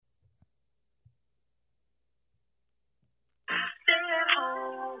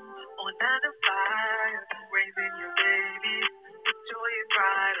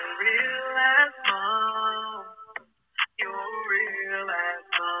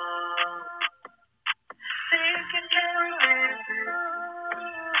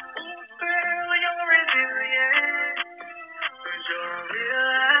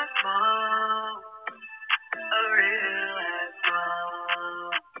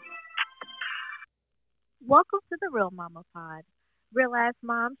Welcome to the Real Mama Pod. Real ass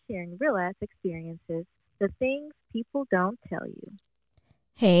moms sharing real ass experiences, the things people don't tell you.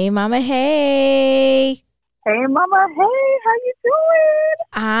 Hey, Mama. Hey. Hey, Mama. Hey, how you doing?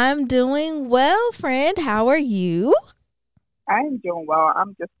 I'm doing well, friend. How are you? I'm doing well.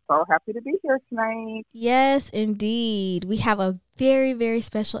 I'm just so happy to be here tonight. Yes, indeed. We have a very, very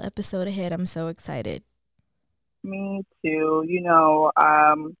special episode ahead. I'm so excited. Me too.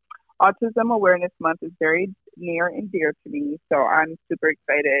 Autism Awareness Month is very near and dear to me, so I'm super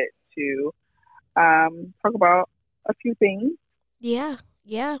excited to talk about a few things. Yeah.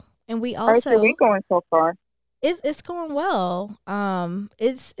 And we How's your also week going so far? it's going well.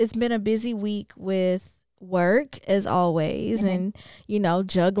 It's been a busy week with work as always, and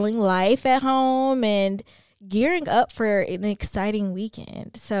juggling life at home and gearing up for an exciting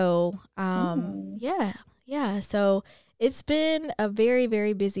weekend. So yeah. So it's been a very,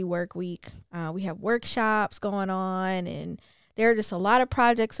 very busy work week. We have workshops going on, and there are just a lot of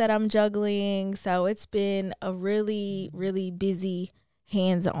projects that I'm juggling. So it's been a really, really busy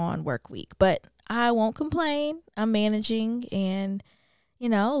hands-on work week, but I won't complain. I'm managing, and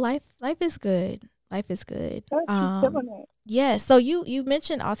life is good. Life is good. Yeah. So you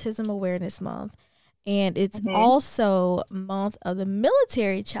mentioned Autism Awareness Month, and it's also month of the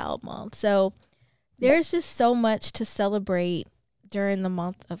Military Child Month. So there's just so much to celebrate during the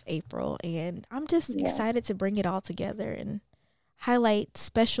month of April, and I'm just excited to bring it all together and highlight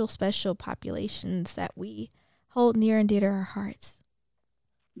special populations that we hold near and dear to our hearts.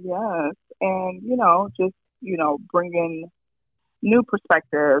 Yes, and bringing new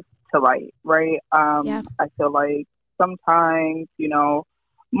perspectives to light, right? I feel like sometimes,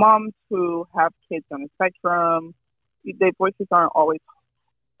 moms who have kids on the spectrum, their voices aren't always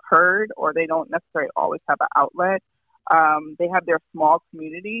heard, or they don't necessarily always have an outlet. They have their small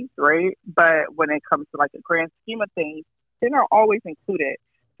communities, right? But when it comes to like the grand scheme of things, they're not always included.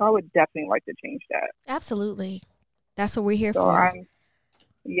 So I would definitely like to change that. Absolutely. That's what we're here for. I'm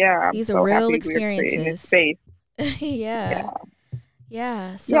These so are real happy experiences. We're this space.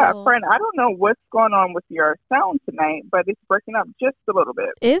 Yeah. So, friend, I don't know what's going on with your sound tonight, but it's breaking up just a little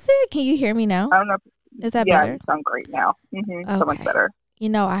bit. Is it? Can you hear me now? I don't know. Is that better? Yeah, you sound great now. So much better.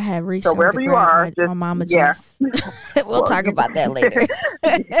 I had reached so wherever you are, my mama juice. We'll talk about that later.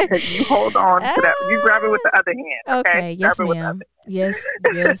 You hold on to that. You grab it with the other hand. Okay. Yes, ma'am.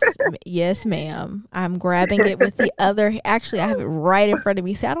 Yes, ma'am. I'm grabbing it with the other. Actually, I have it right in front of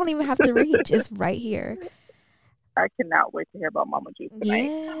me, so I don't even have to reach. It's right here. I cannot wait to hear about Mama Juice tonight.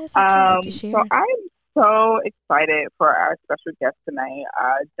 Yes, I can't wait to share. So I'm so excited for our special guest tonight,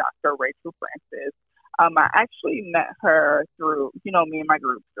 Dr. Rachel Francis. I actually met her through, me and my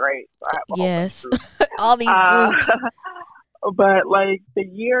groups, right? So I have a whole bunch of groups. All these groups. But like the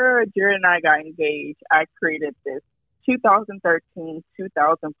year Jared and I got engaged, I created this 2013,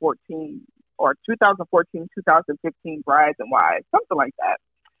 2014, or 2014, 2015 Brides and Wives, something like that.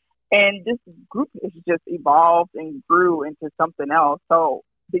 And this group has just evolved and grew into something else. So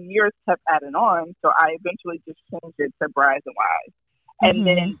the years kept adding on. So I eventually just changed it to Brides and Wives. And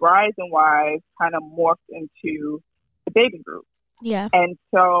then Brides and Wives kind of morphed into the baby group. Yeah. And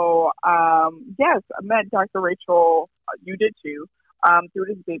so, yes, I met Dr. Rachel, you did too, through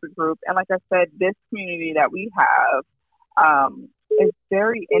this baby group. And like I said, this community that we have is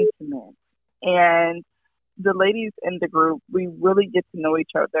very intimate. And the ladies in the group, we really get to know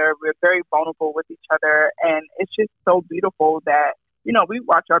each other. We're very vulnerable with each other. And it's just so beautiful that, we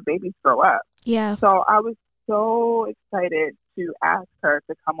watch our babies grow up. Yeah. So I was so excited to ask her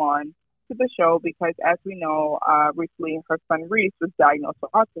to come on to the show because, as we know, recently her son Reese was diagnosed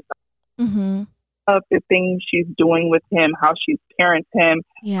with autism. Of the things she's doing with him, how she parents him,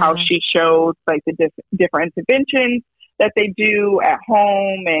 how she shows like the different interventions that they do at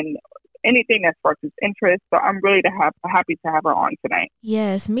home, and anything that sparks his interest. So I'm really happy to have her on tonight.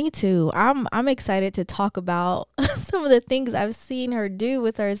 Yes, me too. I'm excited to talk about some of the things I've seen her do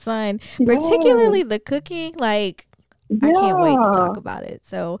with her son, particularly the cooking. Like, I can't wait to talk about it.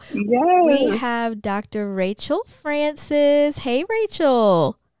 So we have Dr. Rachel Francis. Hey,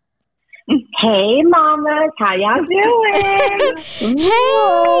 Rachel. Hey, mamas. How y'all doing?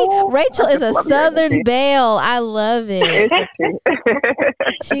 Hey, Rachel is a Southern belle. I love it.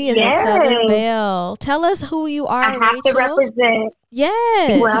 She is a Southern belle. Tell us who you are, I have Rachel. to represent.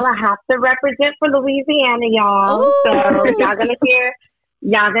 Yes. Well, I have to represent for Louisiana, y'all. Ooh. So y'all gonna hear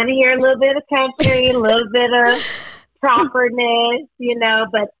a little bit of country, a little bit of properness,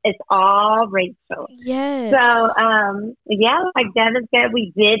 but it's all Rachel. Yes. So, like Devin said,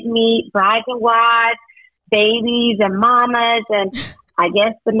 we did meet brides and wives, babies and mamas, and I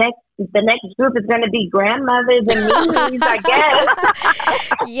guess the the next group is going to be grandmothers and nieces, I guess.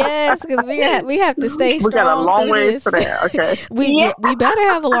 Yes, because we have to stay We got a strong long through way this. for that. Okay. We better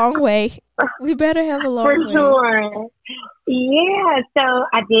have a long way. We better have a For long way. sure. Yeah, so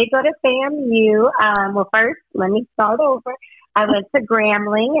I did go to FAMU. Well, first, let me start over. I went to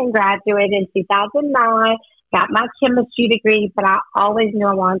Grambling and graduated in 2009, got my chemistry degree, but I always knew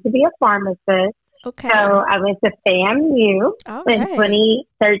I wanted to be a pharmacist. Okay. So I went to FAMU All in right.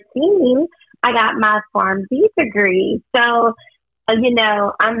 2013. I got my PharmD degree. So,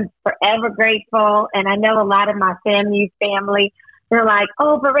 I'm forever grateful. And I know a lot of my FAMU family, they're like,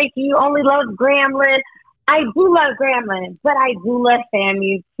 oh, but Rachel, you only love Grambling. I do love Grambling, but I do love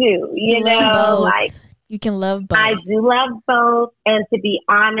FAMU too. You love both. Like You can love both. I do love both. And to be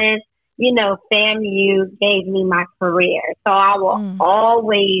honest, FAMU gave me my career. So I will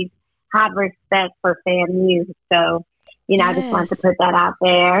always have respect for FAMU. So, I just wanted to put that out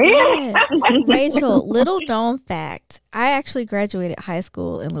there. Yes. Rachel, little known fact, I actually graduated high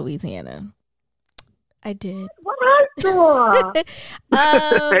school in Louisiana. I did. What high school?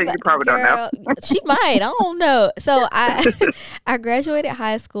 You probably don't know. She might. I don't know. So I graduated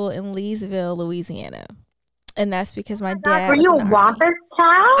high school in Leesville, Louisiana. And that's because my dad Were was you in a the Army. Wampus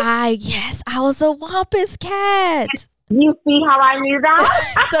child? Yes, I was a Wampus cat. You see how I knew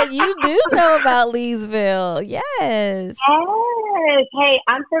that? So you do know about Leesville. Yes. Yes. Hey,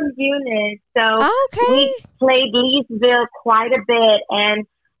 I'm from Eunice, so Okay. we played Leesville quite a bit, and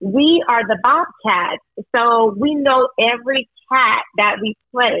we are the Bobcats. So we know every cat that we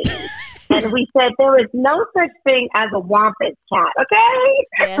played. And we said there is no such thing as a Wampus cat, okay?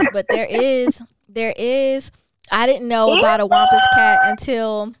 Yes, but there is. I didn't know about a Wampus cat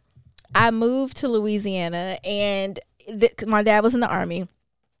until I moved to Louisiana, and my dad was in the Army.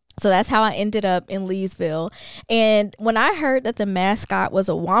 So that's how I ended up in Leesville. And when I heard that the mascot was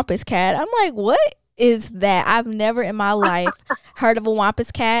a Wampus cat, I'm like, what is that? I've never in my life heard of a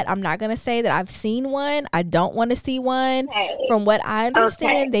Wampus cat. I'm not going to say that I've seen one. I don't want to see one. Okay. From what I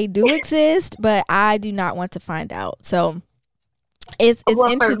understand, they do exist, but I do not want to find out. So it's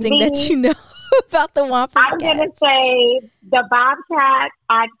interesting that you know about the Wampus I'm going to say the Bobcat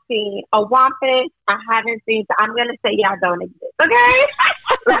I've seen. A Wampus I haven't seen. So I'm going to say y'all don't exist. Okay?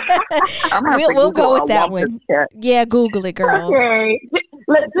 We'll go with that one. Cat. Yeah, Google it, girl. Okay.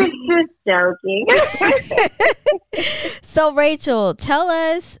 Just joking. So, Rachel, tell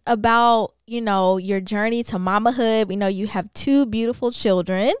us about, your journey to mamahood. We know you have 2 beautiful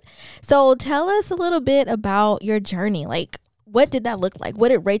children. So tell us a little bit about your journey. Like, what did that look like? What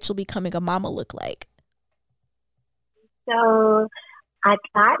did Rachel becoming a mama look like? So I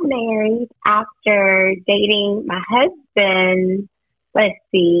got married after dating my husband, let's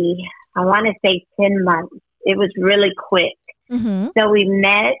see, I want to say 10 months. It was really quick. Mm-hmm. So we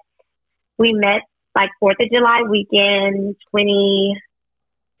met like 4th of July weekend,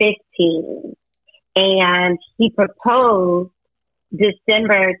 2015. And he proposed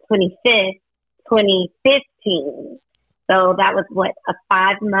December 25th, 2015. So that was a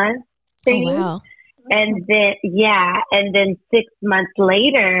 5-month thing. Oh, wow. And then 6 months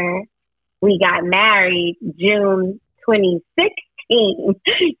later, we got married June 2016.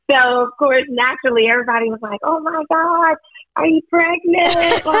 So of course, naturally, everybody was like, "Oh my God, are you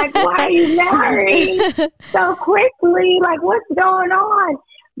pregnant? Like, why are you married so quickly? Like, what's going on?"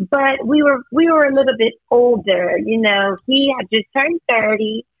 But we were a little bit older. He had just turned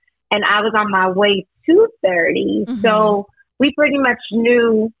 30, and I was on my way to 30. Mm-hmm. So we pretty much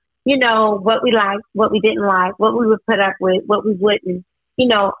knew, what we liked, what we didn't like, what we would put up with, what we wouldn't,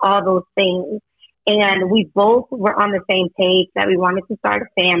 all those things. And we both were on the same page that we wanted to start a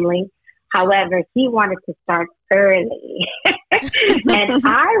family. However, he wanted to start early and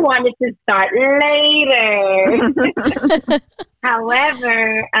I wanted to start later.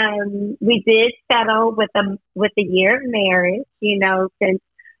 However, we did settle with a year of marriage, since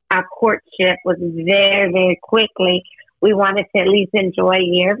our courtship was very, very quickly. We wanted to at least enjoy a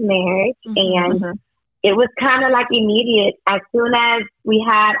year of marriage. Mm-hmm. And it was kind of like immediate. As soon as we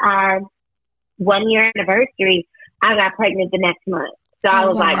had our 1-year anniversary, I got pregnant the next month. So I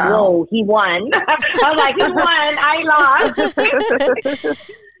was like, whoa, he won. I was like, he won. I lost.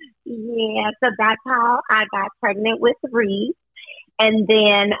 Yeah, so that's how I got pregnant with Reese. And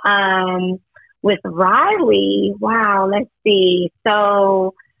then with Riley, wow, let's see.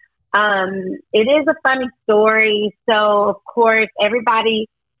 So it is a funny story. So, of course, everybody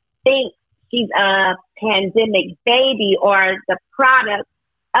thinks she's a pandemic baby or the product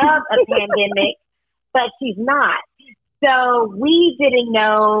of a pandemic, but she's not. So we didn't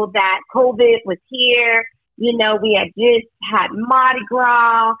know that COVID was here. We had just had Mardi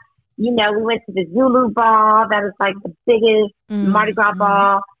Gras. we went to the Zulu ball. That was like the biggest Mardi Gras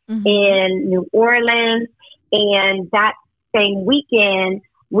ball in New Orleans. And that same weekend,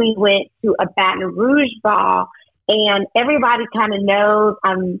 we went to a Baton Rouge ball. And everybody kind of knows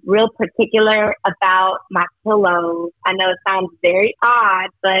I'm real particular about my pillows. I know it sounds very odd,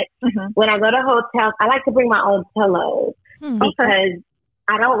 but when I go to hotels, I like to bring my own pillows because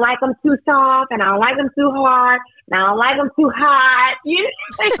I don't like them too soft and I don't like them too hard and I don't like them too hot.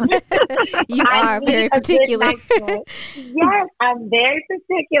 You are very particular. Yes, I'm very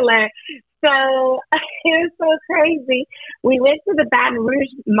particular. So it was so crazy. We went to the Baton Rouge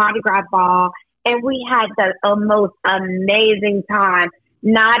Mardi Gras ball. And we had the most amazing time,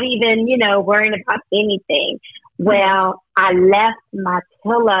 not even, worrying about anything. Well, I left my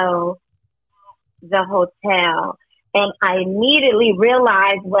pillow at the hotel and I immediately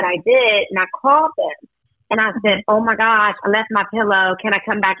realized what I did and I called them. And I said, oh my gosh, I left my pillow. Can I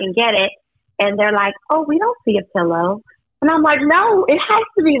come back and get it? And they're like, oh, we don't see a pillow. And I'm like, no, it has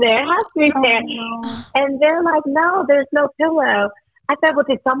to be there. It has to be there. No. And they're like, no, there's no pillow. I said, well,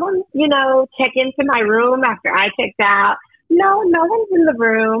 did someone, check into my room after I checked out? No one's in the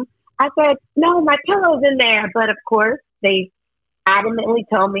room. I said, no, my pillow's in there. But of course, they adamantly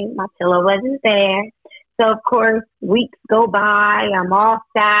told me my pillow wasn't there. So of course, weeks go by. I'm all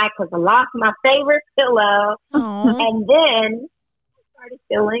sad because I lost my favorite pillow. Aww. And then I started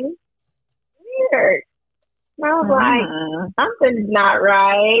feeling weird. And I was like, something's not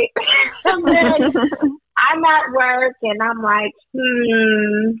right. And then I'm at work and I'm like,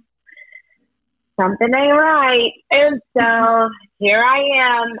 something ain't right. And so here I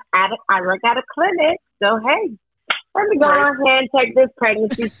am I work at a clinic. So, hey, let me go ahead and take this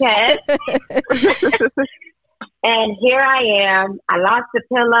pregnancy test. And here I am. I lost the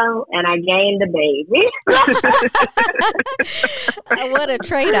pillow and I gained the baby. What a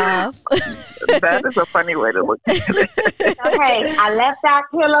trade-off. That is a funny way to look at it. Okay, I left that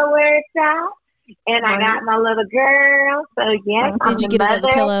pillow where it's at. And I got my little girl. So, yes, Did you get another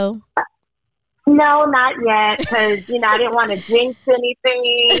pillow? No, not yet. Because, I didn't want to jinx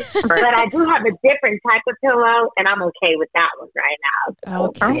anything. But I do have a different type of pillow. And I'm okay with that one right now. So,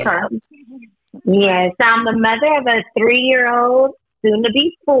 okay. Yes, I'm the mother of a 3-year-old, soon to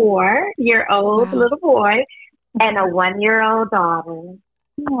be 4-year-old little boy. And a 1-year-old daughter.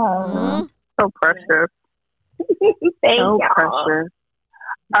 Aww. So precious. Thank so y'all. Precious.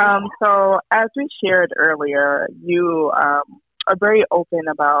 So as we shared earlier, you are very open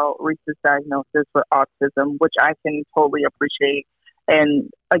about Reese's diagnosis for autism, which I can totally appreciate. And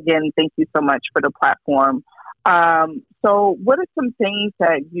again, thank you so much for the platform. So what are some things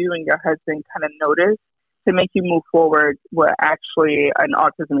that you and your husband kind of noticed to make you move forward with actually an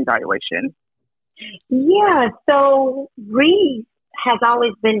autism evaluation? Yeah, so Reese has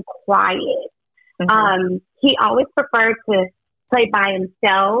always been quiet. He always preferred to play by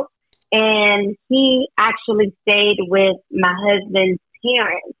himself, and he actually stayed with my husband's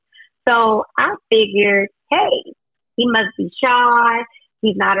parents. So I figured, hey, he must be shy.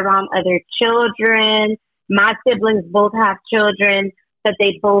 He's not around other children. My siblings both have children, but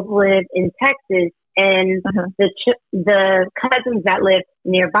they both live in Texas, and the cousins that live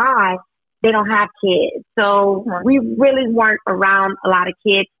nearby, they don't have kids. So we really weren't around a lot of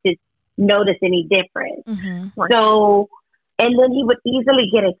kids to notice any difference. So, and then he would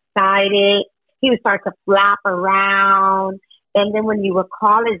easily get excited. He would start to flap around. And then when you would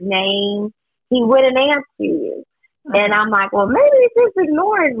call his name, he wouldn't answer you. And I'm like, well, maybe he's just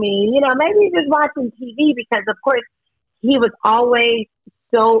ignoring me. Maybe he's just watching TV because, of course, he was always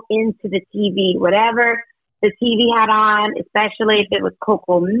so into the TV. Whatever the TV had on, especially if it was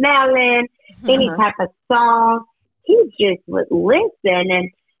Coco Melon, any type of song, he just would listen and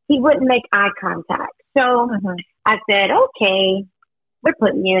he wouldn't make eye contact. So I said, okay, we're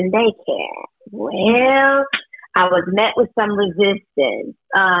putting you in daycare. Well, I was met with some resistance,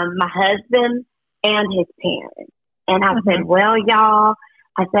 my husband and his parents. And I said, well, y'all,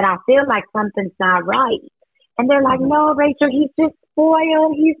 I feel like something's not right. And they're like, no, Rachel, he's just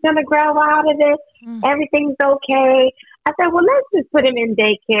spoiled. He's going to grow out of it. Everything's okay. I said, well, let's just put him in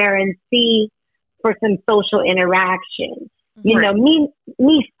daycare and see for some social interaction. Me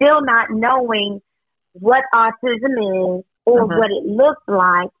still not knowing what autism is or what it looks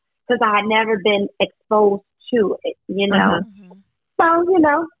like because I had never been exposed to it, So,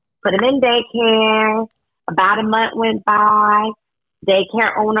 put him in daycare. About a month went by.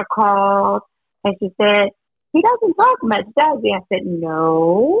 Daycare owner called and she said, he doesn't talk much, does he? I said,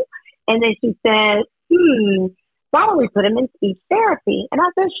 no. And then she said, why don't we put him in speech therapy? And I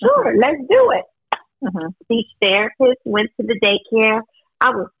said, sure, let's do it. Speech therapist went to the daycare I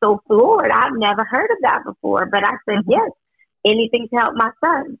was so floored. I've never heard of that before. But I said, yes, anything to help my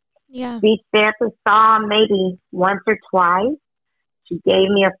son. Yeah. Speech therapist saw him maybe once or twice. She gave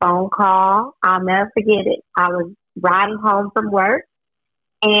me a phone call. I'll never forget it. I was riding home from work,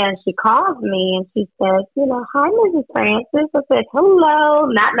 and she calls me, and she says, hi, Mrs. Francis. I said, hello,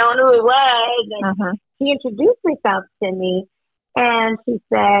 not knowing who it was. And she introduced herself to me, and she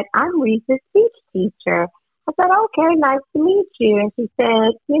said, I'm Reese's speech teacher. I said, okay, nice to meet you. And she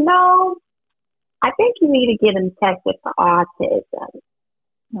said, I think you need to get him tested for autism.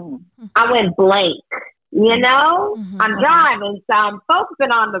 I went blank. I'm driving, so I'm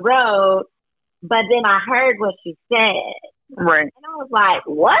focusing on the road, but then I heard what she said. Right. And I was like,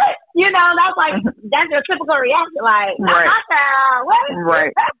 what? That's like, that's your typical reaction, like, not my child, what?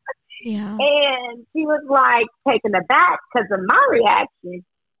 Right. Yeah. And she was like taken aback because of my reaction.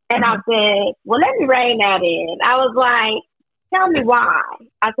 And I said, well, let me rein that in. I was like, tell me why.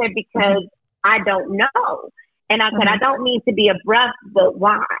 I said, because I don't know. And I said, I don't mean to be abrupt, but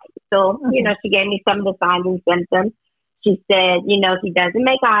why? So, she gave me some of the signs and symptoms. She said, he doesn't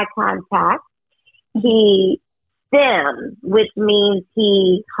make eye contact. He stems, which means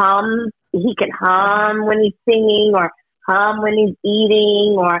he hums. He can hum when he's singing or hum when he's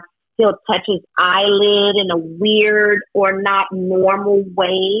eating, or he'll touch his eyelid in a weird or not normal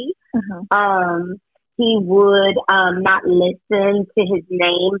way. He would not listen to his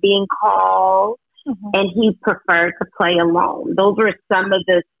name being called. And he preferred to play alone. Those were some of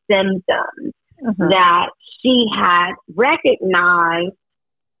the symptoms that she had recognized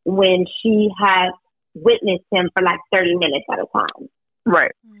when she had witnessed him for like 30 minutes at a time.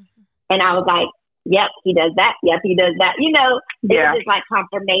 Right. And I was like, yep, he does that. Yep, he does that. It was just like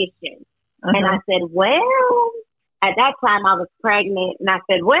confirmation. And I said, well, at that time I was pregnant. And I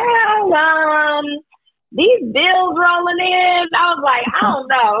said, well, these bills rolling in. I was like, I don't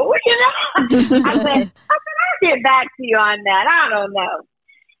know. I said, I'll get back to you on that. I don't know.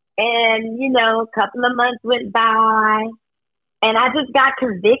 And, a couple of months went by, and I just got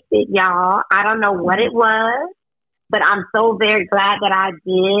convicted, y'all. I don't know what it was, but I'm so very glad that I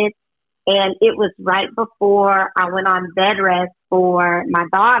did. And it was right before I went on bed rest for my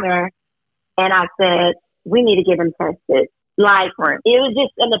daughter, and I said, we need to get him tested. Like, it was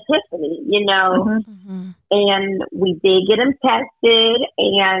just an epiphany, And we did get him tested,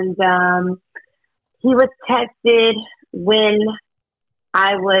 and he was tested when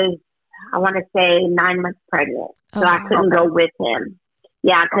I was, I want to say, 9 months pregnant. So I couldn't go with him.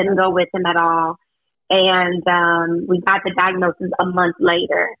 Yeah, I couldn't go with him at all. And we got the diagnosis a month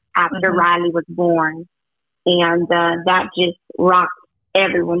later after Riley was born. And that just rocked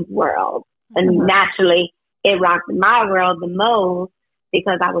everyone's world. And naturally, it rocked my world the most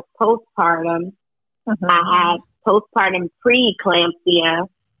because I was postpartum. I had postpartum preeclampsia.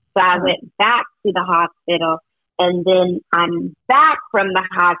 So I went back to the hospital, and then I'm back from the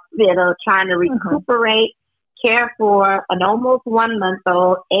hospital trying to recuperate, care for an almost 1 month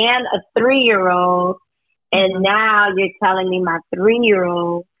old and a 3-year-old. And now you're telling me my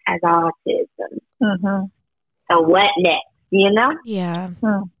 3-year-old has autism. So what next, Yeah.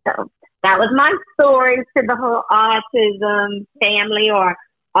 So that was my story to the whole autism family, or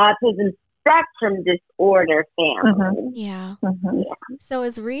autism spectrum disorder family. Yeah. So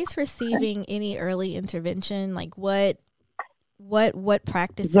is Reese receiving any early intervention? Like what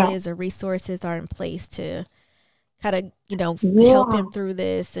practices or resources are in place to kind of, help him through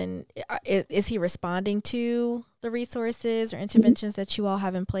this? And is he responding to the resources or interventions that you all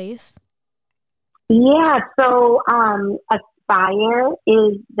have in place? Yeah. So Aspire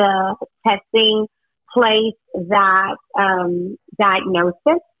is the testing place that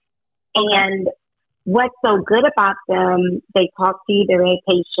diagnoses. And what's so good about them, they talk to you, they're very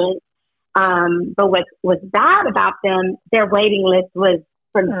patient. But what's bad about them, their waiting list was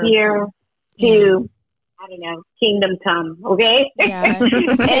from here to, I don't know, kingdom come, okay? Yeah,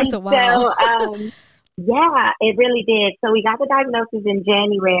 it takes a while. So, yeah, it really did. So we got the diagnosis in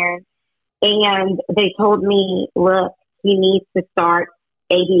January, and they told me, look, he needs to start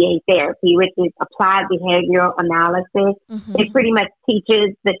ABA therapy, which is applied behavioral analysis. It pretty much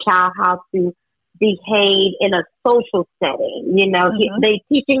teaches the child how to behave in a social setting. They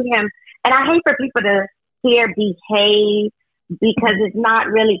teaching him, and I hate for people to hear behave because it's not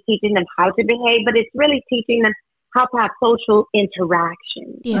really teaching them how to behave, but it's really teaching them how to have social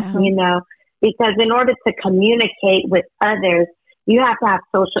interaction. Because in order to communicate with others, you have to have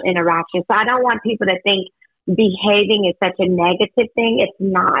social interaction. So I don't want people to think behaving is such a negative thing. It's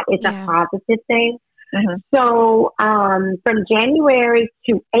not. It's a positive thing. So from January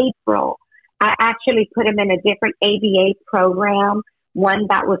to April, I actually put him in a different ABA program one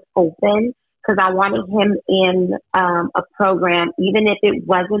that was open because I wanted him in a program, even if it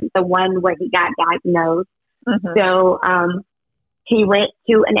wasn't the one where he got diagnosed. Mhm. So he went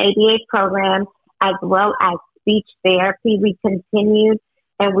to an ABA program as well as speech therapy. We continued,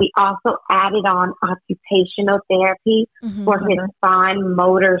 and we also added on occupational therapy for his Mhm. fine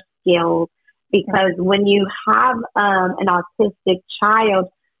motor skills. Because when you have an autistic child,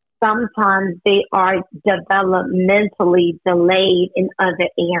 sometimes they are developmentally delayed in other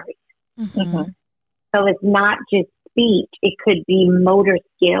areas. Mhm. So it's not just speech, it could be motor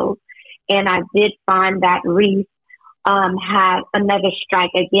skills. And I did find that Reese had another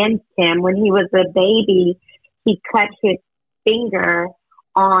strike against him. When he was a baby, he cut his finger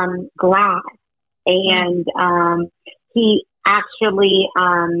on glass, and he actually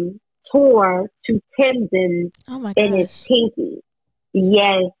tore two tendons Oh my in his gosh. pinky.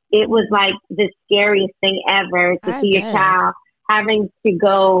 Yes, it was like the scariest thing ever to I see your bet. child having to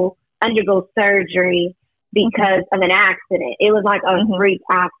go undergo surgery Mhm. because of an accident. It was like a Mhm. freak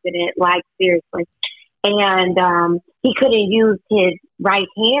accident, like seriously. And he couldn't use his right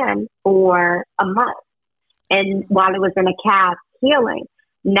hand for a month, and while it was in a cast healing.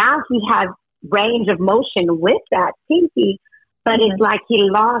 Now he has range of motion with that pinky, but it's Mhm. like he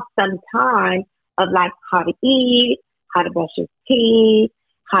lost some time of like how to eat, how to brush his teeth,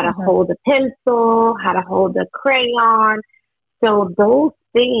 how to Mhm. hold a pencil, how to hold a crayon. So those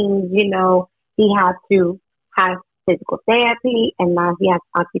things, he has to have physical therapy, and now he has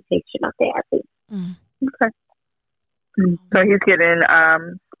occupational therapy. Mm. Okay. Mm. So he's getting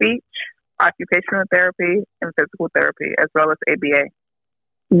speech, occupational therapy, and physical therapy, as well as ABA.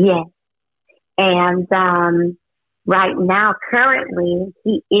 Yes. And right now, currently,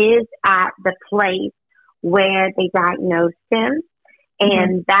 he is at the place where they diagnosed him. Mhm.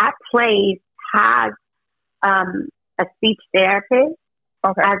 And that place has a speech therapist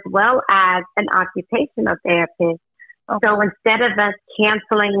Okay. as well as an occupational therapist. Okay. So instead of us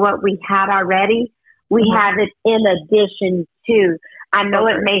canceling what we had already, we Mhm. have it in addition to. I know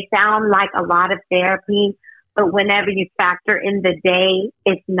it Okay. may sound like a lot of therapy, but whenever you factor in the day,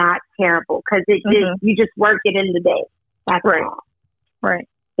 it's not terrible because Mhm. you just work it in the day. That's Right. all. Right.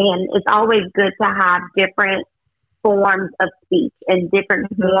 And it's always good to have different forms of speech and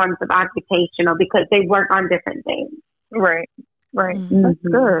different Mhm. forms of occupational because they work on different things. Right. Right. Mm. That's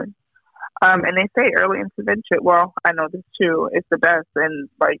Mm-hmm. good. And they say early intervention. Well, I know this too. It's the best. And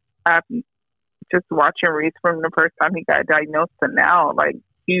like I've just watching Reese from the first time he got diagnosed to now, like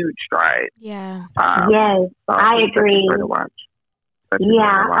huge strides. Yeah. Yes, So I it's such a agree. joy to watch. Such a joy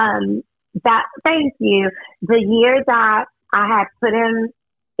Yeah, to watch. thank you. The year that I had put him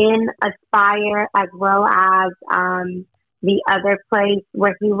in Aspire as well as the other place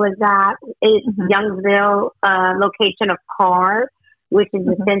where he was at is Mhm. Youngsville, location of CARD, which is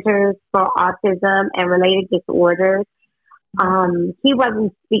the Mhm. Centers for Autism and Related Disorders. He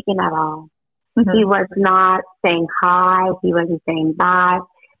wasn't speaking at all. He Mhm. was not saying hi. He wasn't saying bye.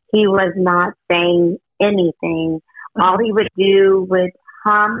 He was not saying anything. All Mhm. he would do was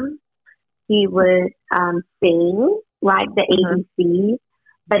hum. He would sing like the Mhm. ABCs,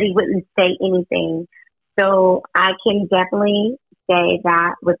 but he wouldn't say anything. So I can definitely say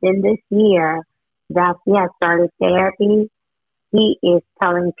that within this year that he has started therapy, he is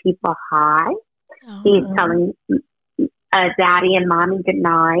telling people hi. He is Oh. Mhm. telling daddy and mommy good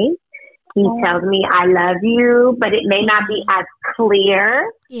night. He Oh. tells me I love you, but it may not be Mhm. as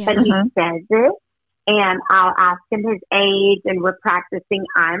clear, but Yeah. he Mhm. says it. And I'll ask him his age, and we're practicing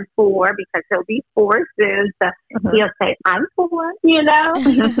I'm four because he'll be four soon. So Mhm. he'll say, I'm four,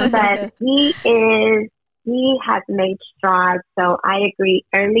 But he has made strides. So I agree.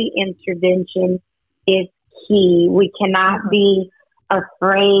 Early intervention is key. We cannot Mhm. be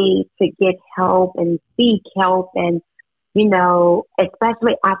afraid to get help and seek help, and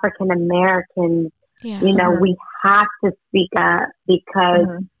especially African Americans, Yeah. Mhm. we have to speak up because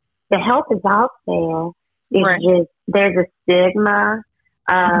Mhm. the help is out there. It's Right. just there's a stigma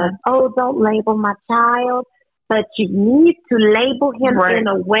of, Mhm. oh, don't label my child, but you need to label him Right. in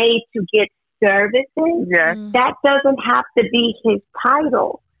a way to get services. Yes. Mm. That doesn't have to be his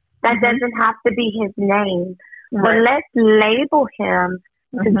title. That Mhm. doesn't have to be his name. But Right. let's label him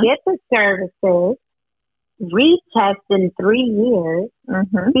to Mhm. get the services, retest in 3 years,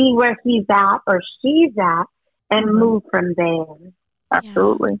 Mhm. see where he's at or she's at, and Mhm. move from there. Yeah.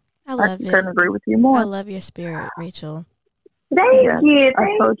 Absolutely. I I love couldn't it. agree with you I more. love your spirit, Rachel. Thank Yes. you. I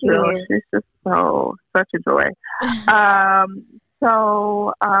Thank told you you. she's just such a joy.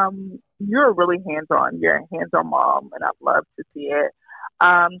 You're a really hands-on. You're a hands-on mom, and I'd love to see it.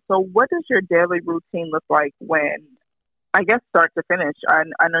 So what does your daily routine look like when I guess start to finish. I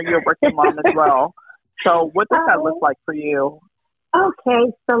know you're a working mom as well. So what does that look like for you?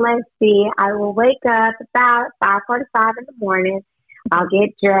 Okay, so let's see. I will wake up about 5:45 in the morning. I'll get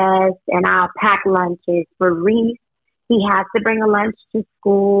dressed and I'll pack lunches for Reese. He has to bring a lunch to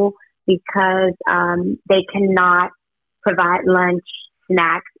school because they cannot provide lunch,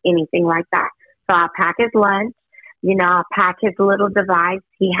 snacks, anything like that. So I'll pack his lunch. I'll pack his little device.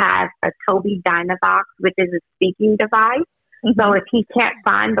 He has a Toby Dynavox, which is a speaking device. Mm-hmm. So if he can't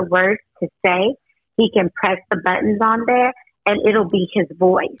find the words to say, he can press the buttons on there and it'll be his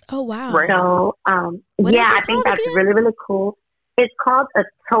voice. Oh, wow. Right. So, I think that's again? really, really cool. It's called a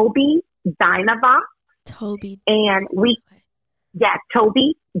Toby Dynavox. Toby. And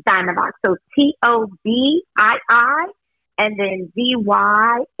Toby Dynavox. So TOBII and then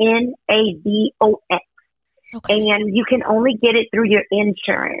VYNAVOX. Okay. And you can only get it through your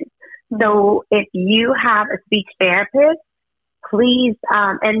insurance. Mm-hmm. So if you have a speech therapist, please,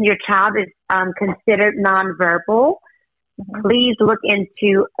 and your child is considered nonverbal, please look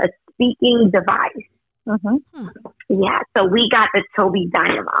into a speaking device. Mm-hmm. Yeah, so we got the Toby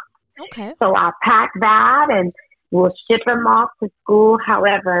Dynavox. Okay. So I'll pack that and we'll ship him off to school.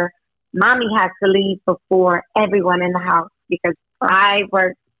 However, Mommy has to leave before everyone in the house because I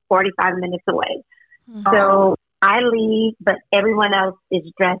work 45 minutes away. Mm-hmm. So I leave, but everyone else is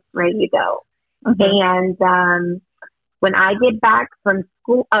dressed, ready to go. Mm-hmm. And when I get back from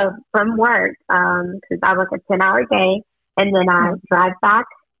school, from work, because I work a 10-hour day, and then I drive back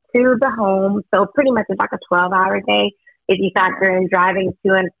to the home. So pretty much it's like a 12-hour day if you factor in driving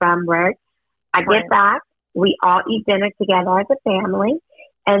to and from work. I get back, we all eat dinner together as a family,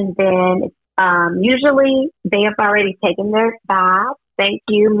 and then usually they have already taken their bath. Thank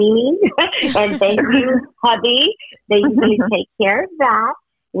you, Mimi, and thank you, hubby. They usually take care of that.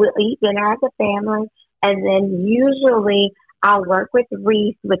 We'll eat dinner as a family, and then usually I'll work with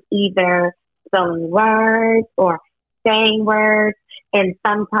Reese with either spelling words or saying words, and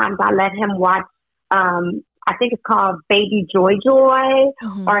sometimes I let him watch, I think it's called Baby Joy Joy,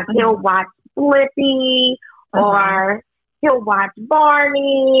 or he'll watch Blippi, or he'll watch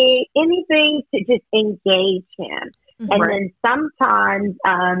Barney, anything to just engage him. And then sometimes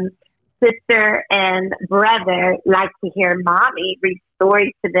sister and brother like to hear Mommy read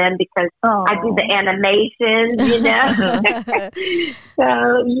stories to them because I do the animations,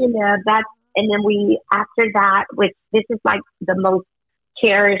 So, that's, and then after that, which this is like the most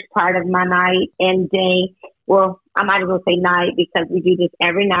cherished part of my night and day. Well, I might as well say night because we do this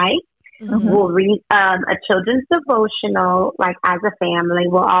every night. Mm-hmm. We'll read a children's devotional, like as a family.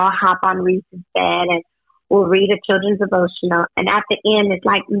 We'll all hop on Reese's bed and we'll read a children's devotional. And at the end, it's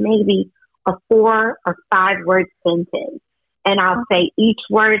like maybe a 4 or 5 word sentence. And I'll say each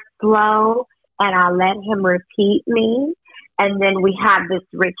word slow and I'll let him repeat me. And then we have this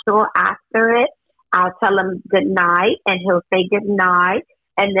ritual after it. I'll tell him good night and he'll say good night.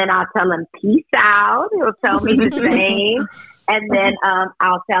 And then I'll tell him peace out. He'll tell me the same. And then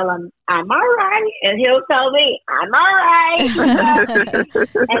I'll tell him, I'm all right. And he'll tell me, I'm all right.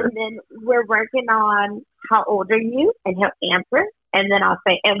 And then we're working on how old are you? And he'll answer. And then I'll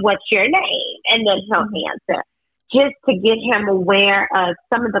say, and what's your name? And then he'll answer. Just to get him aware of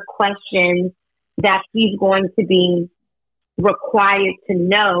some of the questions that he's going to be required to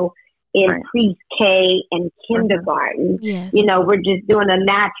know in pre-K and kindergarten. Yes. We're just doing a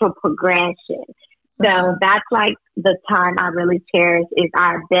natural progression. So that's like the time I really cherish is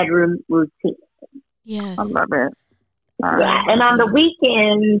our bedroom routine. Yes. I love it. Yeah. And on the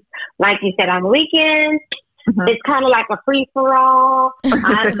weekends, like you said, on the weekends, it's kind of like a free-for-all.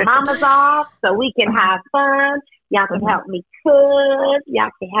 Mama's off, so we can have fun. Y'all can help me cook.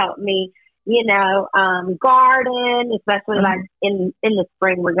 Y'all can help me, garden, especially like in the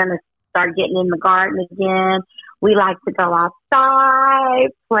spring, we're going to start getting in the garden again. We like to go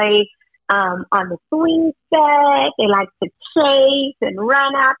outside, play on the swing set. They like to chase and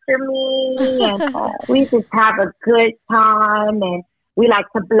run after me. And we just have a good time. And we like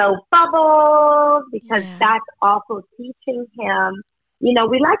to blow bubbles because that's also teaching him. We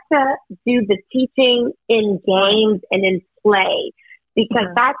like to do the teaching in games and in play because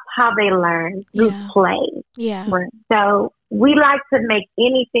that's how they learn, through play. Yeah. So we like to make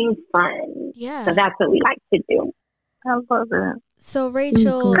anything fun. Yeah. So that's what we like to do. I love it. So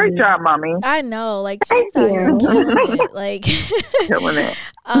Rachel, great job, Mommy. I know, like she's out here killing it, like killing it.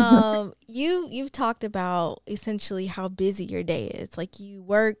 You've talked about essentially how busy your day is. Like you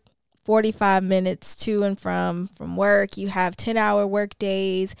work 45 minutes to and from work. You have 10-hour work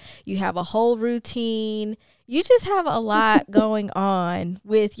days. You have a whole routine. You just have a lot going on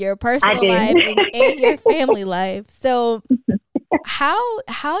with your personal life and your family life. So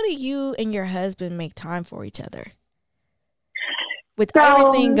how do you and your husband make time for each other? With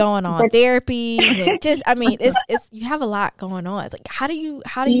everything going on, therapy, and just, I mean, it's you have a lot going on. It's like, how do you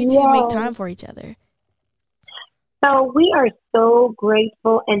two make time for each other? So we are so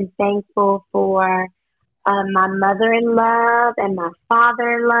grateful and thankful for my mother-in-law and my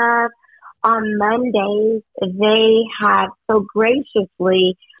father-in-law. On Mondays, they have so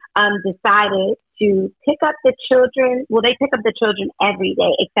graciously decided to pick up the children. Well, they pick up the children every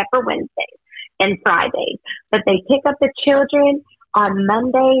day except for Wednesdays and Fridays. But they pick up the children on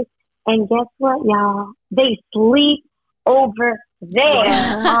Mondays, and guess what, y'all? They sleep over there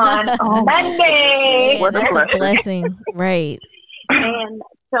on Monday. That's a blessing, right? And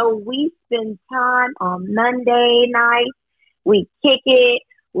so we spend time on Monday night. We kick it.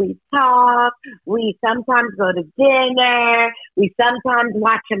 We talk. We sometimes go to dinner. We sometimes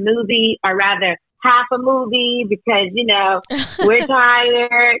watch a movie, or rather half a movie, because, we're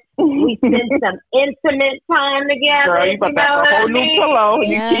tired. We spend some intimate time together. Girl, you got a whole new pillow.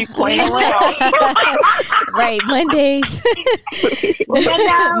 Yeah. You keep playing around. Right, Mondays.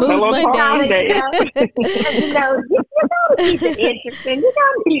 Move Mondays. You know, to keep it interesting. You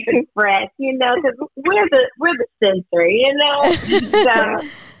got to keep it fresh, because we're the center, So,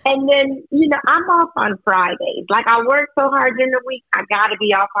 and then, I'm off on Fridays. Like, I work so hard during the week, I got to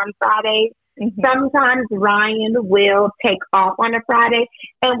be off on Fridays. Mm-hmm. Sometimes Ryan will take off on a Friday,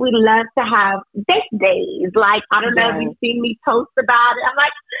 and we love to have date days. Like, I don't know if you've seen me post about it. I'm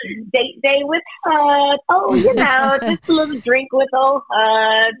like, date day with Hud. Oh, just a little drink with old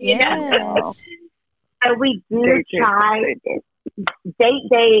Hud, Yes. And we do try. Date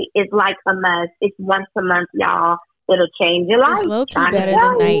day is like a must. It's once a month, y'all. It'll change your life. It's low-key better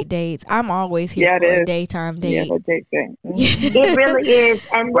than night dates. I'm always here for a daytime date. Yeah, the date day. It really is.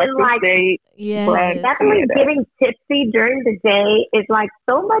 And then, like, definitely getting tipsy during the day is, like,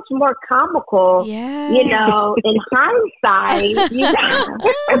 so much more comical, in hindsight.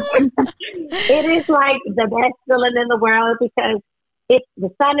 It is, like, the best feeling in the world, because the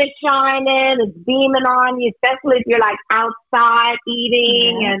sun is shining, it's beaming on you, especially if you're, like, outside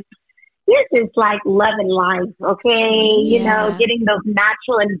eating and you're just like loving life, okay? Getting those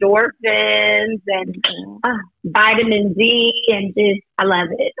natural endorphins and vitamin D, and just, I love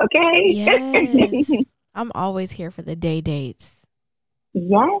it, okay? Yes. I'm always here for the day dates.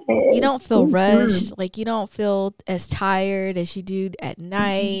 Yes. You don't feel rushed. Like, you don't feel as tired as you do at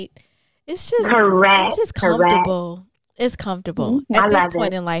night. It's just correct. It's just comfortable. Correct. It's comfortable at this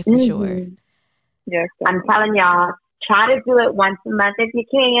point in life, for sure. Yes, I'm telling y'all. Try to do it once a month if you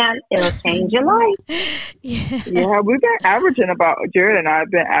can. It'll change your life. Yeah, we've been averaging Jared and I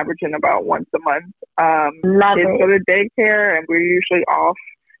have been averaging about once a month. Love kids it. go to daycare, and we're usually off.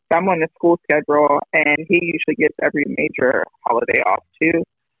 So I'm on the school schedule, and he usually gets every major holiday off too.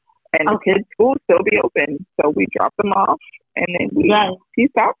 And the kids' schools still be open, so we drop them off, and then we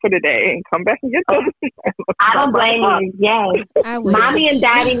peace out for the day and come back and get them. I don't blame you. Yes, mommy and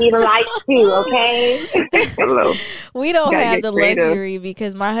daddy need a life too. Okay. Hello. We don't have the luxury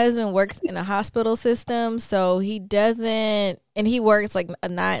because my husband works in a hospital system, so he doesn't, and he works like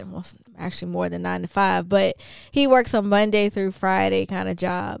actually more than 9 to 5, but he works a Monday through Friday kind of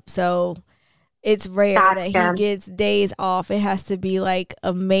job, so. It's rare that he gets days off. It has to be like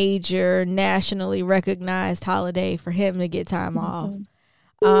a major nationally recognized holiday for him to get time off.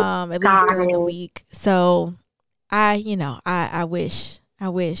 At least during the week. So I wish.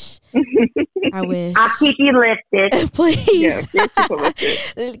 I'll keep you lifted. Please.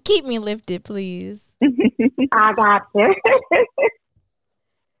 Yeah, keep me lifted, please. I got you.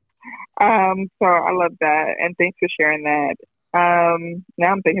 So I love that, and thanks for sharing that. Now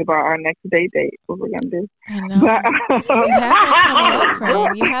I'm thinking about our next date. What we're gonna do. I know. You have one coming up,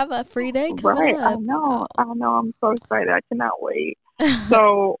 friend. You have a free day coming up. I know. I'm so excited. I cannot wait.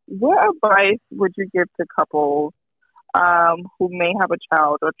 So, what advice would you give to couples who may have a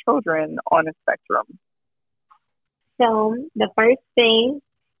child or children on a spectrum? So, the first thing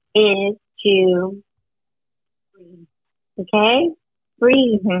is to breathe. Okay?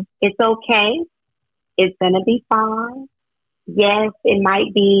 Breathe. Mm-hmm. It's okay. It's gonna be fine. Yes, it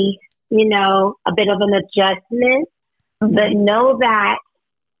might be, a bit of an adjustment, but know that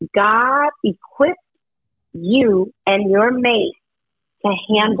God equipped you and your mate to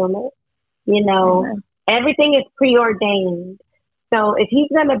handle it. Everything is preordained. So if he's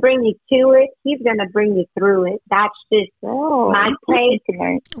going to bring you to it, he's going to bring you through it. That's just my take.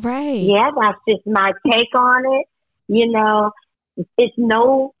 Right. Yeah, that's just my take on it. You know, it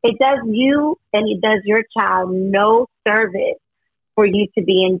does you and it does your child no service for you to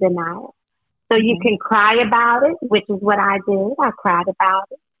be in denial. So you can cry about it, which is what I did. I cried about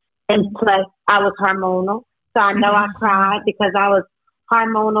it. And plus, I was hormonal. So I know I cried because I was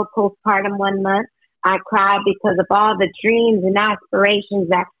hormonal postpartum 1 month. I cried because of all the dreams and aspirations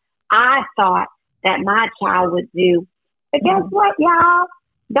that I thought that my child would do. But guess what, y'all?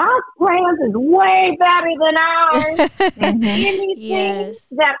 God's plans is way better than ours. Anything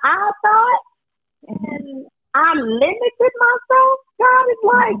that I thought, and I limited myself, God is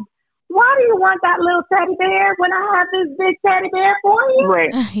like, why do you want that little teddy bear when I have this big teddy bear for you?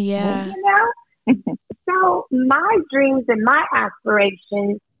 Right. Yeah. You know? So my dreams and my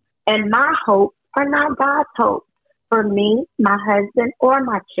aspirations and my hopes are not God's hope for me, my husband, or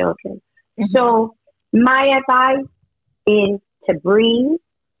my children. So my advice is to breathe,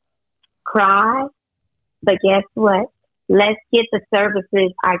 cry, but guess what? Let's get the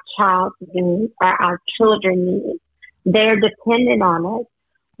services our child needs or our children need. They're dependent on us.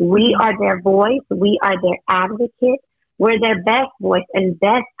 We are their voice. We are their advocate. We're their best voice and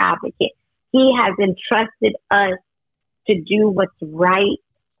best advocate. He has entrusted us to do what's right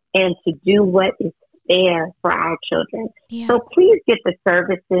and to do what is fair for our children. Yeah. So please get the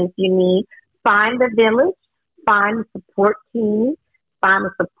services you need. Find the village. Find a support team. Find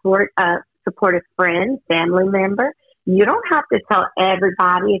a supportive friend, family member. You don't have to tell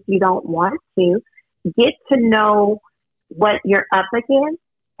everybody if you don't want to. Get to know what you're up against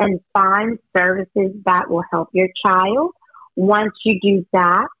and find services that will help your child. Once you do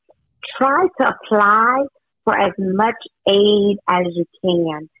that, try to apply for as much aid as you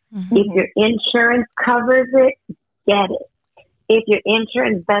can. If your insurance covers it, get it. If your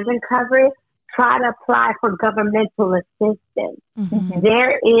insurance doesn't cover it, try to apply for governmental assistance.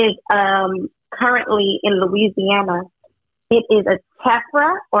 There is currently in Louisiana, it is a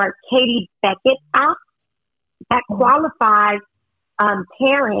TEFRA or a Katie Beckett Act that qualifies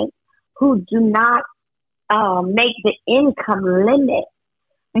parents who do not make the income limit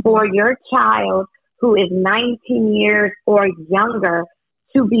for your child who is 19 years or younger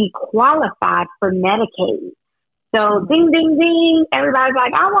to be qualified for Medicaid. So ding, ding, ding, everybody's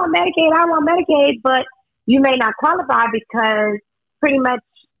like, I want Medicaid, but you may not qualify because pretty much,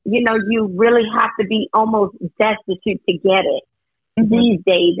 you know, you really have to be almost destitute to get it these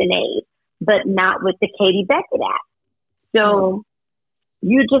days and age, but not with the Katie Beckett Act. So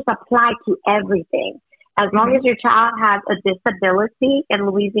you just apply to everything. As long as your child has a disability in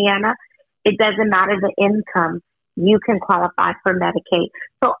Louisiana, it doesn't matter the income, you can qualify for Medicaid.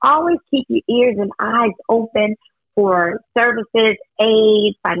 So always keep your ears and eyes open for services,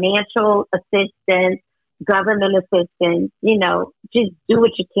 aid, financial assistance, government assistance. You know, just do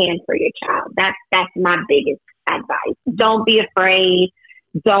what you can for your child. That's my biggest advice. Don't be afraid.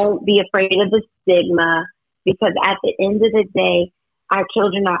 Don't be afraid of the stigma, because at the end of the day, our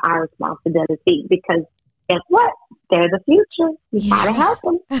children are our responsibility, because guess what? They're the future. You gotta help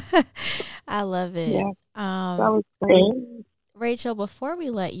them. I love it. Rachel, before we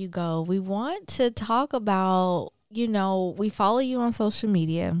let you go, we want to talk about, you know, we follow you on social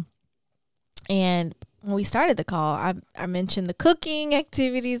media, and when we started the call, I mentioned the cooking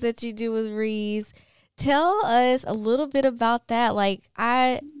activities that you do with Reese. Tell us a little bit about that. Like,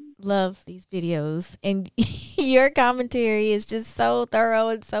 I love these videos, and your commentary is just so thorough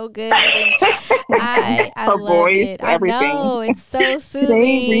and so good, and I love voice, it. everything. I know, it's so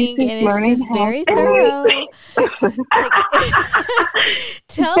soothing, and it's just very thorough. Like,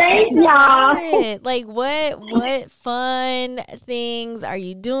 tell us about it. Like, what fun things are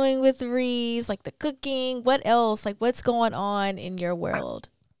you doing with Reese? Like the cooking, what else? Like, what's going on in your world?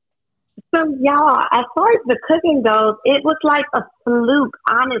 So, y'all, as far as the cooking goes, it was like a fluke,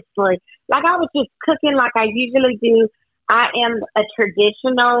 honestly. Like, I was just cooking like I usually do. I am a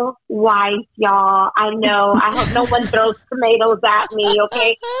traditional wife, y'all. I know. I hope no one throws tomatoes at me,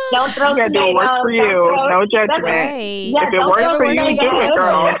 okay? Don't throw tomatoes. It works for you. No judgment. Right. If it works for you, do it,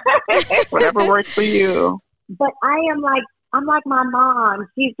 girl. Whatever works for you. But I'm like my mom.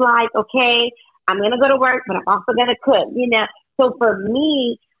 She's like, okay, I'm going to go to work, but I'm also going to cook, you know? So for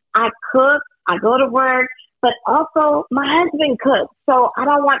me, I cook, I go to work, but also my husband cooks. So I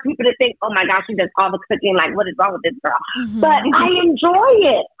don't want people to think, oh my gosh, she does all the cooking. Like, what is wrong with this girl? But I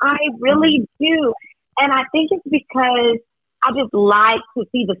enjoy it. I really do. And I think it's because I just like to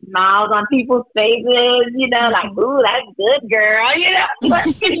see the smiles on people's faces, you know, like, ooh, that's good, girl, you know.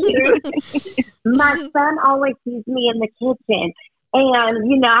 My son always sees me in the kitchen. And,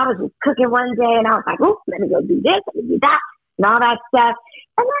 I was just cooking one day and I was like, oh, let me go do this, let me do that, and all that stuff.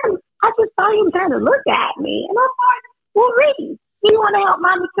 And then I just saw him kind of look at me. And I was like, well, Reese, do you want to help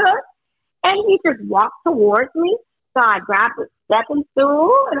mommy cook? And he just walked towards me. So I grabbed a stepping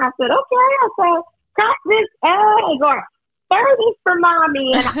stool and I said, okay. I said, crack this egg or stir this for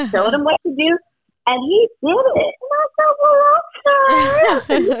mommy. And I showed him what to do. And he did it. And I said, well, okay. I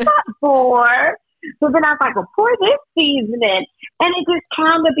said, you're not bored. So then I was like, well, pour this seasoning. And it just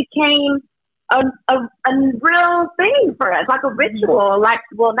kind of became a real thing for us, like a ritual,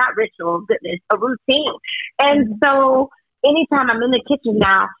 not ritual, goodness, a routine. And so anytime I'm in the kitchen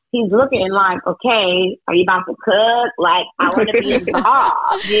now, he's looking like, okay, are you about to cook? Like, I want to be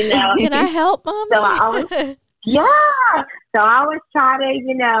involved, Can I help, Mommy? So I always, So I always try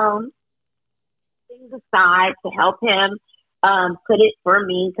to, things aside to help him put it for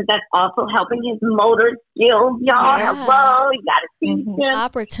me, because that's also helping his motor skills, y'all. Yeah. Hello, you got to teach him.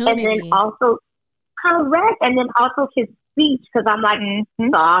 Opportunity. And then also, correct, and then also his speech, because I'm like,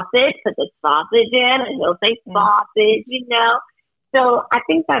 sausage, put the sausage in, and he'll say sausage, So I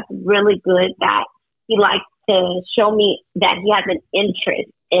think that's really good that he likes to show me that he has an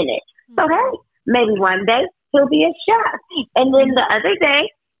interest in it. So, hey, maybe one day he'll be a chef. And then the other day,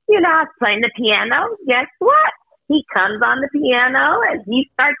 I was playing the piano. Guess what? He comes on the piano and he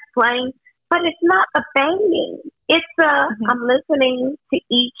starts playing, but it's not a banging. It's I'm listening to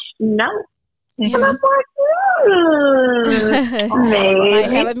each note. And I'm like, maybe.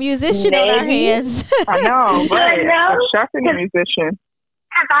 Might have a musician on our hands. I know, right? A chef and a musician.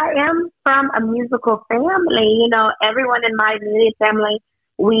 Because I am from a musical family, everyone in my immediate family,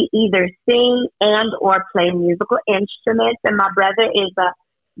 we either sing and or play musical instruments. And my brother is a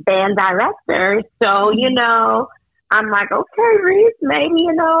band director. So, I'm like, okay, Reese, maybe,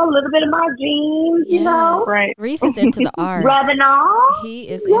 a little bit of my genes, Right. Reese is into the arts. Rubbing off. He